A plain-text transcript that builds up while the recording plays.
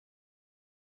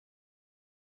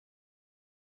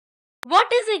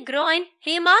What is a groin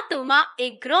hematoma?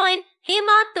 A groin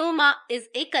hematoma is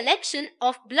a collection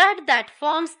of blood that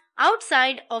forms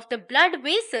outside of the blood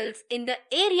vessels in the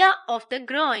area of the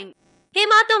groin.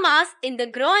 Hematomas in the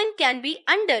groin can be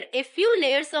under a few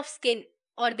layers of skin,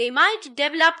 or they might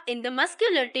develop in the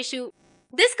muscular tissue.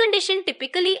 This condition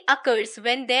typically occurs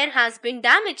when there has been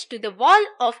damage to the wall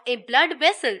of a blood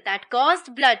vessel that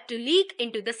caused blood to leak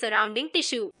into the surrounding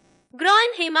tissue.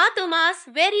 Groin hematomas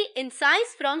vary in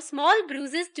size from small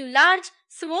bruises to large,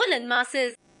 swollen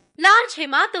masses. Large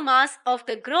hematomas of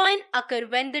the groin occur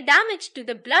when the damage to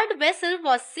the blood vessel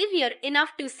was severe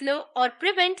enough to slow or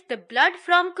prevent the blood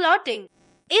from clotting.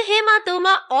 A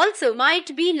hematoma also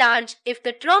might be large if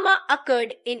the trauma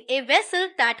occurred in a vessel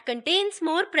that contains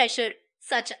more pressure,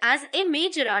 such as a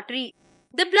major artery.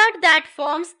 The blood that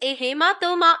forms a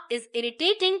hematoma is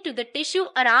irritating to the tissue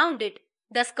around it,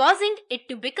 thus causing it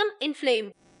to become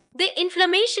inflamed. The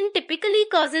inflammation typically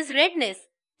causes redness,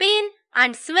 pain,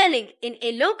 and swelling in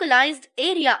a localized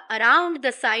area around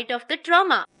the site of the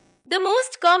trauma. The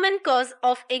most common cause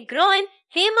of a groin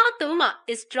hematoma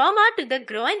is trauma to the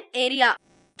groin area.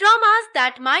 Traumas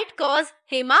that might cause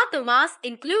hematomas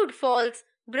include falls,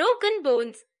 broken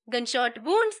bones, gunshot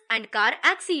wounds, and car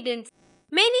accidents.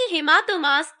 Many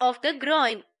hematomas of the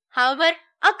groin, however,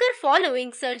 occur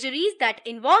following surgeries that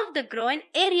involve the groin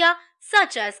area,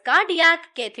 such as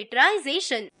cardiac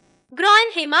catheterization.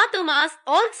 Groin hematomas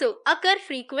also occur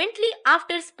frequently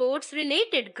after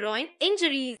sports-related groin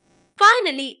injuries.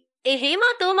 Finally, a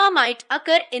hematoma might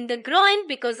occur in the groin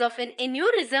because of an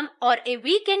aneurysm or a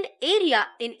weakened area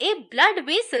in a blood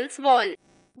vessel's wall.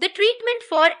 The treatment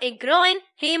for a groin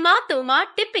hematoma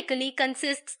typically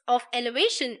consists of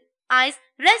elevation, ice,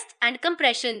 rest, and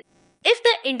compression. If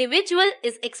the individual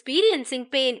is experiencing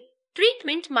pain,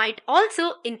 treatment might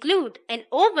also include an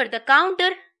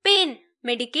over-the-counter pain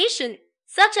medication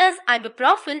such as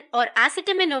ibuprofen or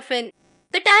acetaminophen.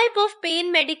 The type of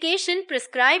pain medication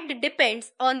prescribed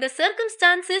depends on the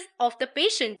circumstances of the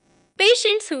patient.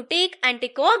 Patients who take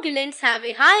anticoagulants have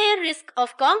a higher risk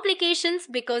of complications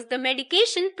because the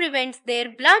medication prevents their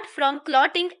blood from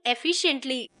clotting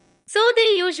efficiently. So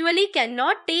they usually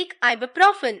cannot take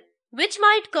ibuprofen, which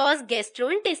might cause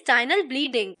gastrointestinal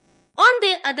bleeding. On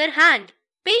the other hand,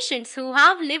 patients who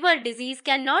have liver disease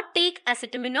cannot take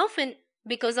acetaminophen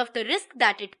because of the risk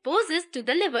that it poses to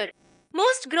the liver.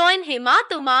 Most groin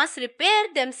hematomas repair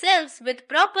themselves with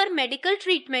proper medical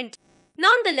treatment.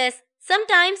 Nonetheless,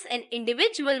 sometimes an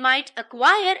individual might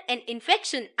acquire an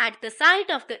infection at the site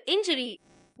of the injury.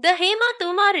 The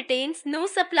hematoma retains no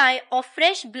supply of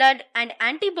fresh blood and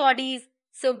antibodies,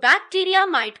 so bacteria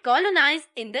might colonize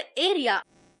in the area.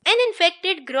 An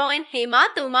infected groin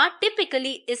hematoma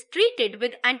typically is treated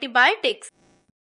with antibiotics.